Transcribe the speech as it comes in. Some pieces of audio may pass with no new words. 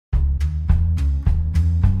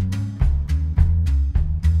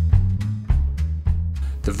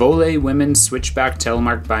The Voile Women's Switchback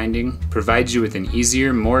Telemark Binding provides you with an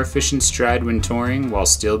easier, more efficient stride when touring while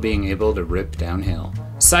still being able to rip downhill.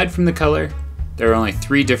 Aside from the color, there are only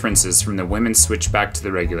 3 differences from the women's switchback to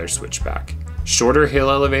the regular switchback: shorter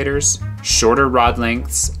heel elevators, shorter rod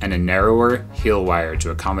lengths, and a narrower heel wire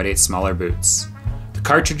to accommodate smaller boots. The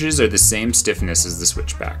cartridges are the same stiffness as the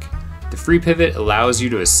switchback. The free pivot allows you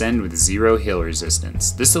to ascend with 0 heel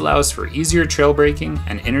resistance. This allows for easier trail braking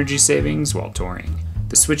and energy savings while touring.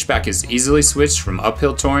 The switchback is easily switched from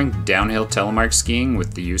uphill touring to downhill telemark skiing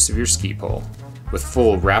with the use of your ski pole, with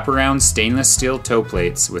full wraparound stainless steel toe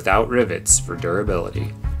plates without rivets for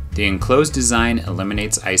durability. The enclosed design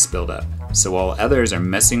eliminates ice buildup, so while others are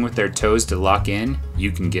messing with their toes to lock in,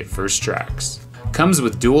 you can get first tracks. Comes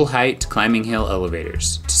with dual height climbing hill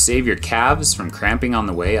elevators to save your calves from cramping on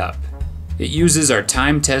the way up. It uses our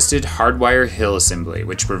time-tested hardwire hill assembly,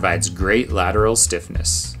 which provides great lateral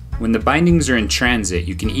stiffness. When the bindings are in transit,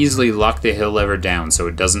 you can easily lock the hill lever down so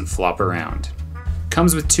it doesn't flop around.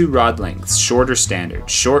 Comes with 2 rod lengths, short or standard.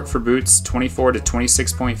 Short for boots 24 to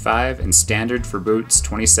 26.5 and standard for boots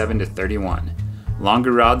 27 to 31.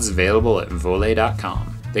 Longer rods available at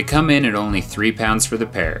voile.com. They come in at only 3 pounds for the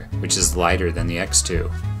pair, which is lighter than the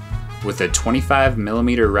X2, with a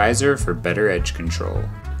 25mm riser for better edge control.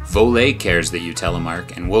 Voile cares that you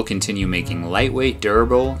telemark and will continue making lightweight,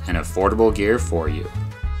 durable, and affordable gear for you.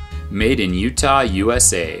 Made in Utah,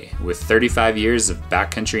 USA, with 35 years of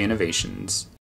backcountry innovations.